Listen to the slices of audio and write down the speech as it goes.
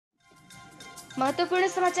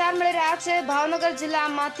મહત્વપૂર્ણ સમાચાર મળી રહ્યા છે ભાવનગર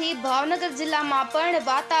જિલ્લામાંથી। ભાવનગર જિલ્લામાં પણ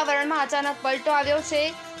વાતાવરણમાં અચાનક પલટો આવ્યો છે।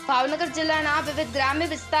 ભાવનગર જિલ્લાના વિવિધ ગ્રામ્ય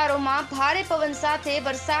વિસ્તારોમાં ભારે પવન સાથે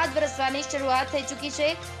વરસાદ વરસવાની શરૂઆત થઈ ચૂકી છે।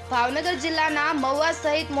 ભાવનગર જિલ્લાના મહુવા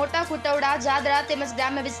સહિત મોટા કુટવડા, જાદરા તેમજ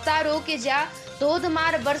ગ્રામ્ય વિસ્તારો કે જ્યાં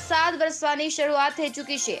ધોધમાર વરસાદ વરસવાની શરૂઆત થઈ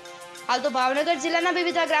ચૂકી છે। હાલ તો ભાવનગર જિલ્લાના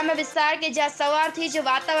વિવિધ ગ્રામ્ય વિસ્તાર કે જ્યાં સવારથી જ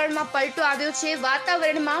વાતાવરણમાં પલટો આવ્યો છે,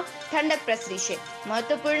 વાતાવરણમાં ઠંડક પ્રસરી છે।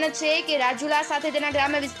 મહત્વપૂર્ણ છે કે રાજુલા સાથે તેના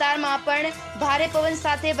ગ્રામ્ય વિસ્તારમાં પણ ભારે પવન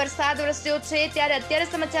સાથે વરસાદ વરસ્યો છે। ત્યારે અત્યારે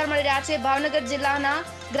સમાચાર મળી રહ્યા છે ભાવનગર જિલ્લાના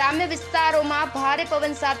ગ્રામ્ય વિસ્તારોમાં ભારે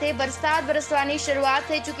પવન સાથે વરસાદ વરસવાની શરૂઆત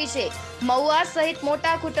થઈ ચૂકી છે। મહુવા સહિત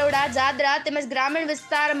મોટા કુટવડા, જાદરા તેમજ ગ્રામીણ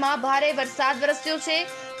વિસ્તારમાં ભારે વરસાદ વરસ્યો છે।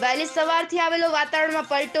 વહેલી સવારથી આવેલો વાતાવરણમાં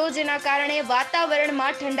પલટો, જેના કારણે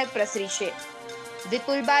વાતાવરણમાં ઠંડક પ્રસરી છે।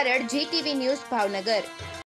 વિપુલ બારડ, GTV ન્યૂઝ, ભાવનગર।